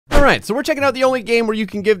All right, so we're checking out the only game where you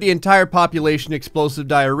can give the entire population explosive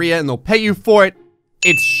diarrhea and they'll pay you for it.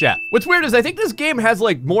 It's Chef. What's weird is I think this game has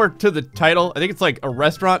like more to the title. I think it's like a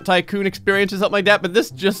restaurant tycoon experience or something like that, but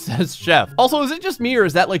this just says Chef. Also, is it just me or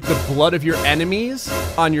is that like the blood of your enemies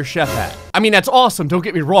on your chef hat? I mean, that's awesome, don't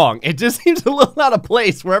get me wrong. It just seems a little out of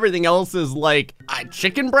place where everything else is like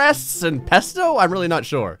chicken breasts and pesto? I'm really not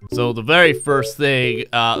sure. So the very first thing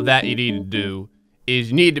that you need to do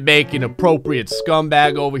is you need to make an appropriate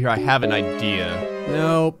scumbag over here. I have an idea.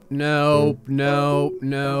 Nope, nope, nope,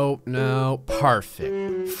 nope, nope.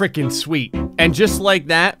 Perfect. Frickin' sweet. And just like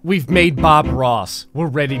that, we've made Bob Ross. We're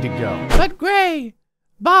ready to go. But Gray,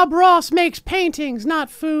 Bob Ross makes paintings,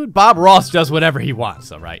 not food. Bob Ross does whatever he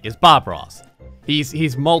wants, all right? It's Bob Ross.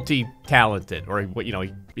 He's multi-talented, or you know,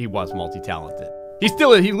 he was multi-talented.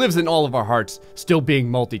 He lives in all of our hearts, still being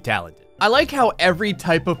multi-talented. I like how every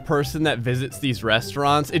type of person that visits these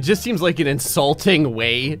restaurants, it just seems like an insulting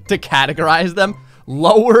way to categorize them.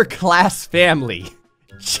 Lower class family,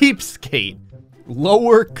 cheapskate,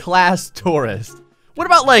 lower class tourist. What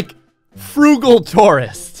about like frugal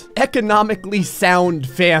tourist, economically sound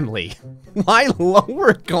family? Why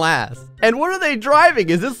lower class? And what are they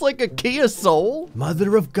driving? Is this like a Kia Soul?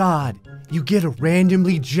 Mother of God, you get a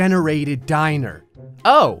randomly generated diner.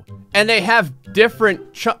 Oh, and they have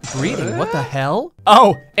different breeding. What the hell?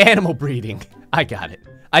 Oh, animal breeding. I got it.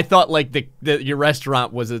 I thought like your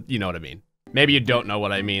restaurant was a, you know what I mean. Maybe you don't know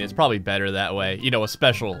what I mean. It's probably better that way. You know, a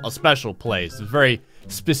special place. A very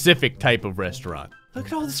specific type of restaurant. Look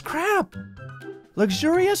at all this crap.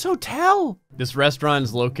 Luxurious hotel. This restaurant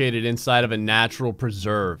is located inside of a natural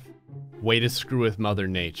preserve. Way to screw with Mother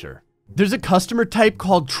Nature. There's a customer type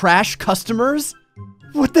called trash customers?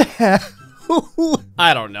 What the heck?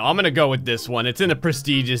 I don't know. I'm gonna go with this one. It's in a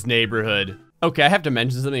prestigious neighborhood. Okay, I have to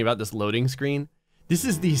mention something about this loading screen. This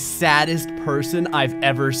is the saddest person I've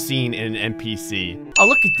ever seen in an NPC. Oh,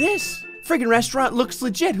 look at this. Friggin' restaurant looks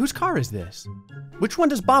legit. Whose car is this? Which one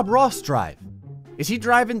does Bob Ross drive? Is he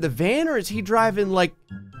driving the van or is he driving like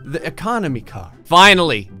the economy car?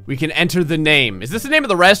 Finally, we can enter the name. Is this the name of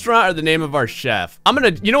the restaurant or the name of our chef?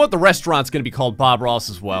 You know what? The restaurant's gonna be called Bob Ross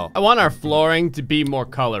as well. I want our flooring to be more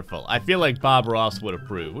colorful. I feel like Bob Ross would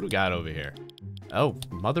approve. What do we got over here? Oh,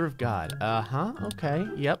 Mother of God. Okay.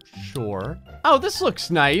 Yep, sure. Oh, this looks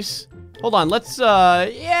nice. Hold on, let's,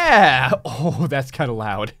 yeah. Oh, that's kind of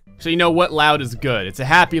loud. So you know what? Loud is good. It's a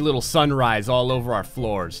happy little sunrise all over our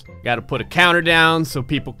floors. Gotta put a counter down so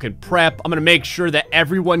people can prep. I'm gonna make sure that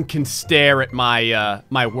everyone can stare at my,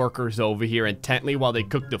 my workers over here intently while they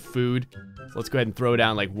cook the food. So let's go ahead and throw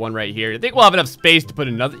down like one right here. I think we'll have enough space to put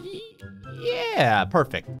another. Yeah,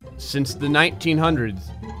 perfect. Since the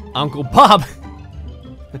 1900s, Uncle Bob,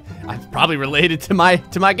 I'm probably related to my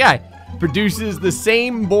guy, produces the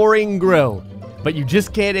same boring grill, but you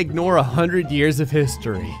just can't ignore 100 years of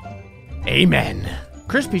history. Amen.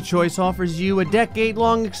 Crispy Choice offers you a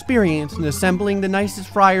decade-long experience in assembling the nicest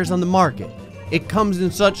fryers on the market. It comes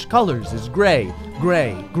in such colors as gray,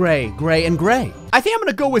 gray, gray, gray, and gray. I think I'm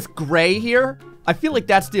gonna go with gray here. I feel like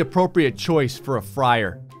that's the appropriate choice for a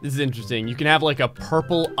fryer. This is interesting. You can have like a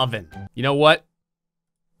purple oven. You know what?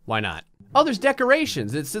 Why not? Oh, there's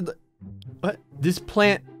decorations. It's what? This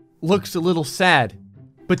plant looks a little sad,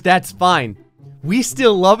 but that's fine. We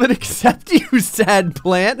still love it, except you, sad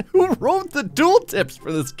plant. Who wrote the tooltips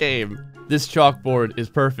for this game? This chalkboard is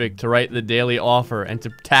perfect to write the daily offer and to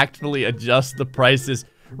tactfully adjust the prices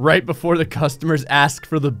right before the customers ask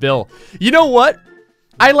for the bill. You know what?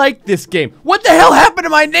 I like this game. What the hell happened to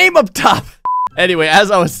my name up top? Anyway, as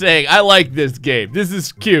I was saying, I like this game. This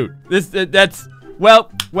is cute. That's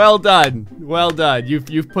well done. Well done.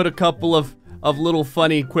 You've put a couple of little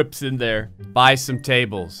funny quips in there. Buy some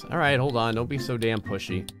tables. All right, hold on. Don't be so damn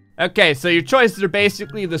pushy. Okay, so your choices are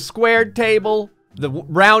basically the squared table, the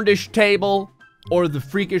roundish table, or the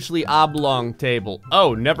freakishly oblong table.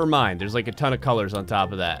 Oh, never mind. There's like a ton of colors on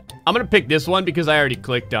top of that. I'm gonna pick this one because I already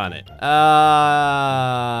clicked on it.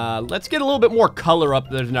 Let's get a little bit more color up.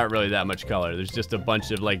 There's not really that much color. There's just a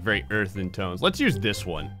bunch of like very earthen tones. Let's use this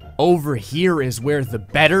one. Over here is where the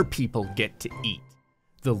better people get to eat.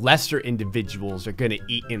 The lesser individuals are gonna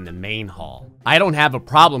eat in the main hall. I don't have a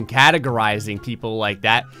problem categorizing people like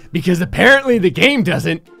that because apparently the game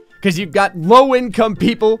doesn't, because you've got low-income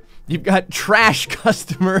people, you've got trash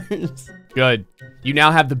customers. Good. You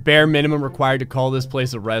now have the bare minimum required to call this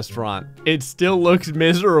place a restaurant. It still looks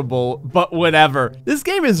miserable, but whatever. This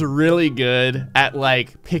game is really good at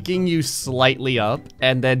like picking you slightly up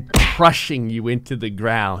and then crushing you into the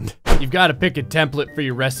ground. You've got to pick a template for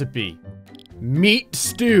your recipe. Meat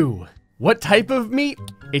stew. What type of meat?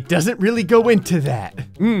 It doesn't really go into that.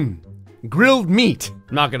 grilled meat.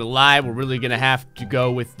 I'm not gonna lie, we're really gonna have to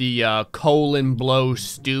go with the colon blow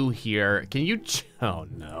stew here. Can you, oh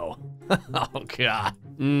no. Oh God.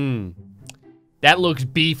 That looks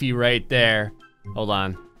beefy right there. Hold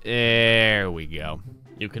on, there we go.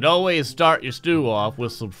 You could always start your stew off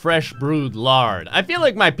with some fresh brewed lard. I feel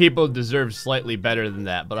like my people deserve slightly better than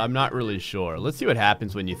that, but I'm not really sure. Let's see what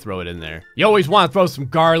happens when you throw it in there. You always want to throw some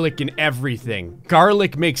garlic in everything.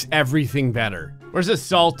 Garlic makes everything better. Where's the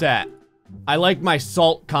salt at? I like my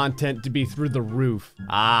salt content to be through the roof.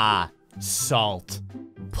 Ah, salt.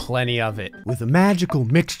 Plenty of it. With a magical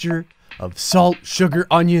mixture of salt, sugar,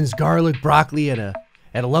 onions, garlic, broccoli, and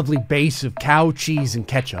a lovely base of cow cheese and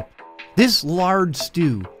ketchup. This lard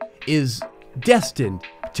stew is destined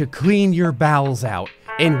to clean your bowels out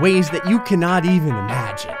in ways that you cannot even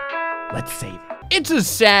imagine. Let's save it. It's a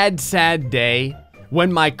sad, sad day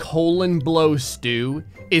when my colon blow stew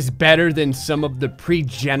is better than some of the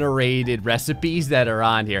pre-generated recipes that are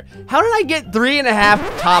on here. How did I get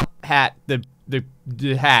 3.5 top hat, the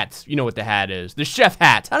hats? You know what the hat is. The chef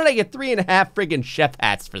hats. How did I get 3.5 friggin' chef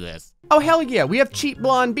hats for this? Oh, hell yeah, we have cheap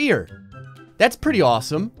blonde beer. That's pretty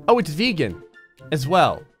awesome. Oh, it's vegan as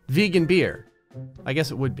well. Vegan beer. I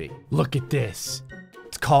guess it would be. Look at this.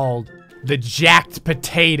 It's called the Jacked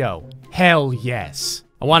Potato. Hell yes.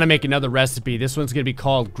 I want to make another recipe. This one's gonna be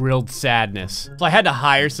called Grilled Sadness. So I had to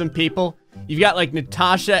hire some people. You've got like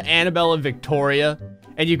Natasha, Annabelle, and Victoria.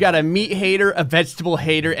 And you've got a meat hater, a vegetable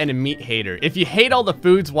hater, and a meat hater. If you hate all the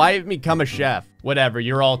foods, why even become a chef? Whatever,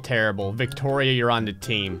 you're all terrible. Victoria, you're on the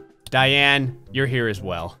team. Diane, you're here as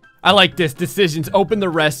well. I like this. Decisions. Open the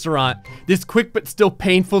restaurant. This quick but still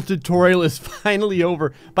painful tutorial is finally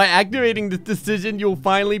over. By activating this decision, you'll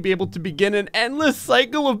finally be able to begin an endless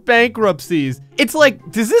cycle of bankruptcies. It's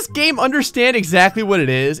like, does this game understand exactly what it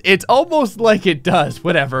is? It's almost like it does.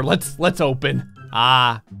 Whatever. Let's open.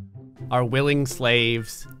 Ah, our willing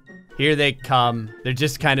slaves. Here they come. They're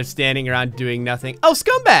just kind of standing around doing nothing. Oh,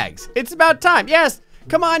 scumbags. It's about time. Yes.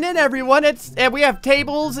 Come on in, everyone. We have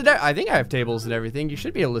tables and I think I have tables and everything. You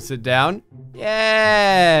should be able to sit down.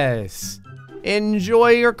 Yes. Enjoy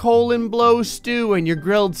your colon blow stew and your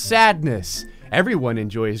grilled sadness. Everyone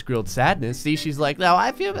enjoys grilled sadness. See, she's like, no,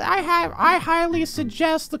 I highly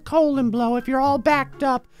suggest the colon blow if you're all backed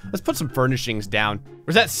up. Let's put some furnishings down.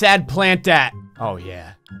 Where's that sad plant at? Oh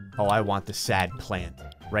yeah. Oh, I want the sad plant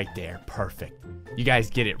right there. Perfect. You guys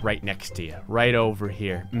get it right next to you, right over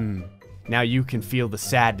here. Now you can feel the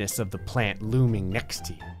sadness of the plant looming next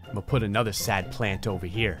to you. I'm gonna put another sad plant over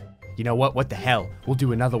here. You know what? What the hell? We'll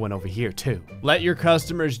do another one over here too. Let your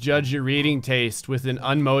customers judge your reading taste with an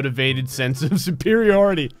unmotivated sense of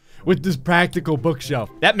superiority with this practical bookshelf.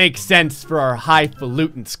 That makes sense for our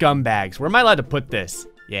highfalutin scumbags. Where am I allowed to put this?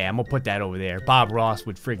 Yeah, I'm gonna put that over there. Bob Ross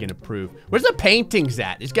would friggin' approve. Where's the paintings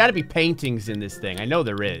at? There's gotta be paintings in this thing. I know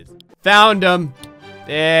there is. Found them.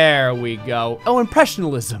 There we go. Oh,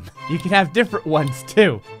 impressionism. You can have different ones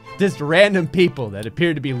too. Just random people that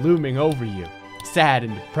appear to be looming over you. Sad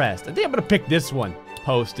and depressed. I think I'm gonna pick this one.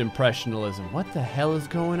 Post-impressionism. What the hell is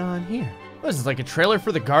going on here? What is this, like a trailer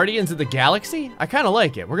for the Guardians of the Galaxy? I kinda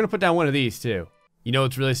like it. We're gonna put down one of these too. You know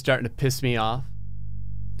what's really starting to piss me off?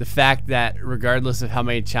 The fact that regardless of how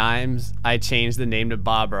many times I change the name to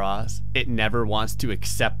Bob Ross, it never wants to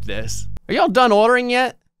accept this. Are y'all done ordering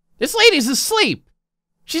yet? This lady's asleep.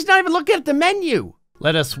 She's not even looking at the menu.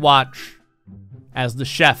 Let us watch as the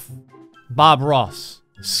chef, Bob Ross,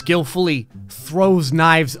 skillfully throws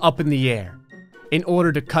knives up in the air in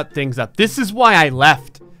order to cut things up. This is why I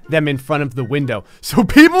left them in front of the window, so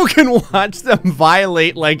people can watch them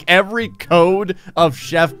violate like every code of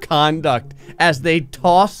chef conduct as they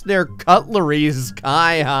toss their cutlery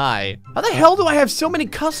sky high. How the hell do I have so many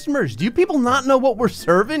customers? Do you people not know what we're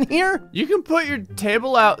serving here? You can put your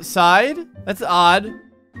table outside? That's odd.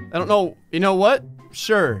 I don't know. You know what?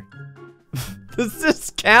 Sure. Does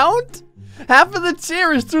this count? Half of the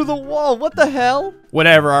chair is through the wall. What the hell?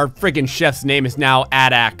 Whatever. Our freaking chef's name is now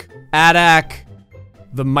Adak. Adak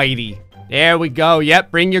the Mighty. There we go.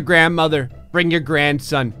 Yep. Bring your grandmother. Bring your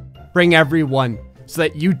grandson. Bring everyone so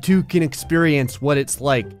that you too can experience what it's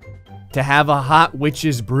like to have a hot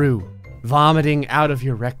witch's brew vomiting out of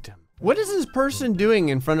your rectum. What is this person doing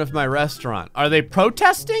in front of my restaurant? Are they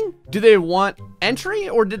protesting? Do they want entry,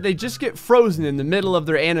 or did they just get frozen in the middle of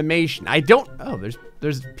their animation? I don't. Oh,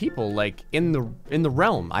 there's people like in the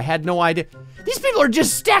realm. I had no idea. These people are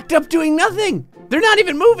just stacked up doing nothing. They're not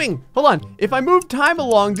even moving. Hold on. If I move time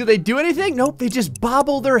along, do they do anything? Nope. They just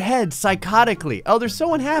bobble their heads psychotically. Oh, they're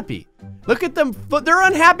so unhappy. Look at them. But they're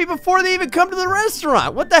unhappy before they even come to the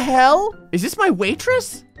restaurant. What the hell? Is this my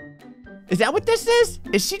waitress? Is that what this is?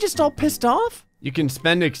 Is she just all pissed off? You can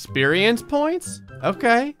spend experience points?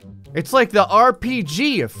 Okay. It's like the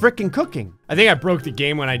RPG of frickin' cooking. I think I broke the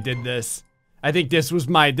game when I did this. I think this was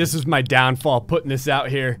my downfall, putting this out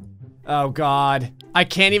here. Oh God. I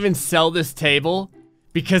can't even sell this table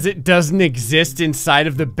because it doesn't exist inside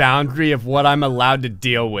of the boundary of what I'm allowed to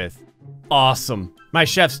deal with. Awesome. My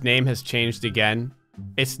chef's name has changed again.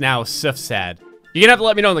 It's now Sufsad. You're gonna have to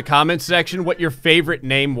let me know in the comments section what your favorite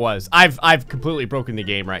name was. I've completely broken the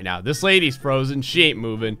game right now. This lady's frozen, she ain't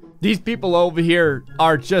moving. These people over here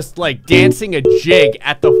are just like dancing a jig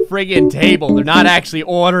at the friggin' table. They're not actually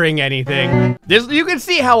ordering anything. You can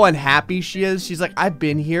see how unhappy she is. She's like, I've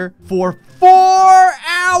been here for 4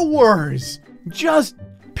 hours. Just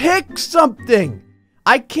pick something.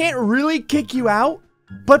 I can't really kick you out,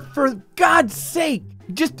 but for God's sake,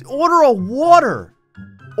 just order a water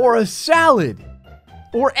or a salad.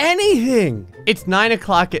 Or anything. It's 9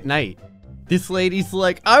 o'clock at night. This lady's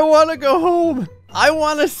like, I want to go home. I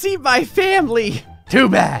want to see my family. Too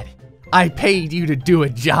bad. I paid you to do a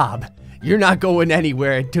job. You're not going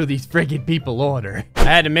anywhere until these friggin' people order. I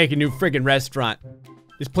had to make a new friggin' restaurant.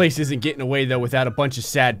 This place isn't getting away though without a bunch of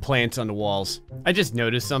sad plants on the walls. I just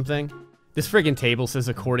noticed something. This friggin' table says,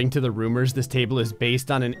 according to the rumors, this table is based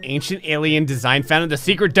on an ancient alien design found in the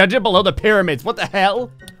secret dungeon below the pyramids. What the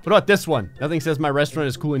hell? What about this one? Nothing says my restaurant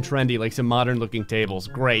is cool and trendy, like some modern looking tables.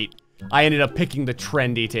 Great. I ended up picking the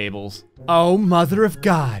trendy tables. Oh, mother of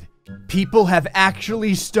God. People have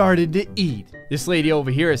actually started to eat. This lady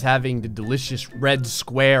over here is having the delicious red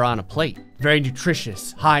square on a plate. Very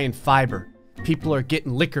nutritious, high in fiber. People are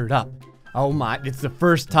getting liquored up. Oh my, it's the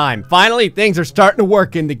first time. Finally, things are starting to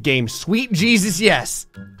work in the game. Sweet Jesus, yes.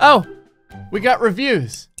 Oh, we got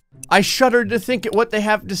reviews. I shudder to think at what they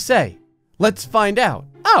have to say. Let's find out.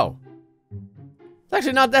 Oh, it's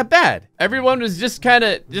actually not that bad. Everyone was just kind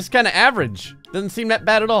of average. Doesn't seem that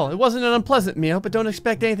bad at all. It wasn't an unpleasant meal, but don't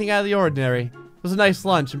expect anything out of the ordinary. It was a nice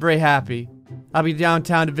lunch. I'm very happy. I'll be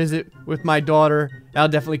downtown to visit with my daughter. I'll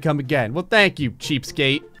definitely come again. Well, thank you,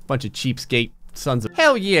 cheapskate. Bunch of cheapskate sons of...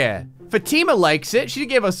 Hell yeah. Fatima likes it. She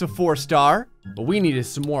gave us a 4-star. But we needed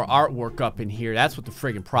some more artwork up in here. That's what the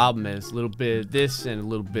friggin' problem is. A little bit of this and a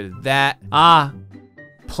little bit of that. Ah,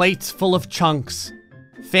 plates full of chunks.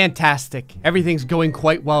 Fantastic. Everything's going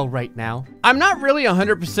quite well right now. I'm not really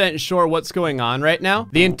 100% sure what's going on right now.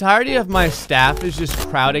 The entirety of my staff is just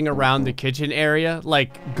crowding around the kitchen area,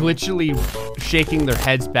 like glitchily shaking their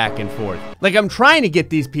heads back and forth. Like I'm trying to get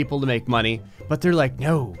these people to make money, but they're like,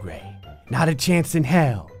 no, Gray, not a chance in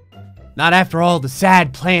hell. Not after all the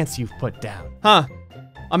sad plants you've put down. Huh.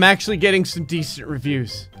 I'm actually getting some decent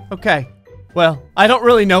reviews. Okay. Well, I don't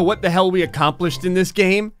really know what the hell we accomplished in this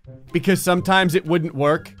game, because sometimes it wouldn't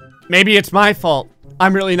work. Maybe it's my fault.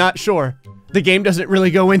 I'm really not sure. The game doesn't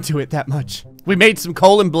really go into it that much. We made some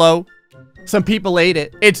colon blow. Some people ate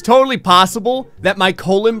it. It's totally possible that my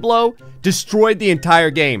colon blow destroyed the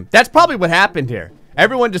entire game. That's probably what happened here.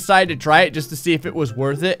 Everyone decided to try it just to see if it was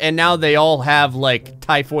worth it, and now they all have, like,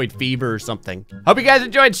 typhoid fever or something. Hope you guys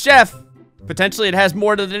enjoyed Chef. Potentially it has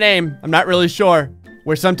more to the name. I'm not really sure.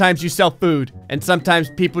 Where sometimes you sell food, and sometimes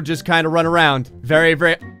people just kind of run around. Very,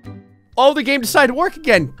 very... Oh, the game decided to work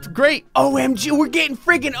again. Great. OMG, we're getting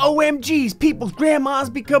friggin' OMGs. People's grandmas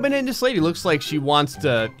be coming in. This lady looks like she wants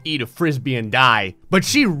to eat a Frisbee and die. But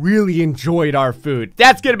she really enjoyed our food.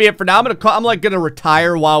 That's gonna be it for now. I'm like gonna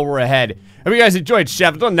retire while we're ahead. Hope you guys enjoyed,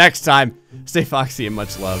 Chef. Until next time, stay foxy and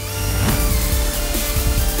much love.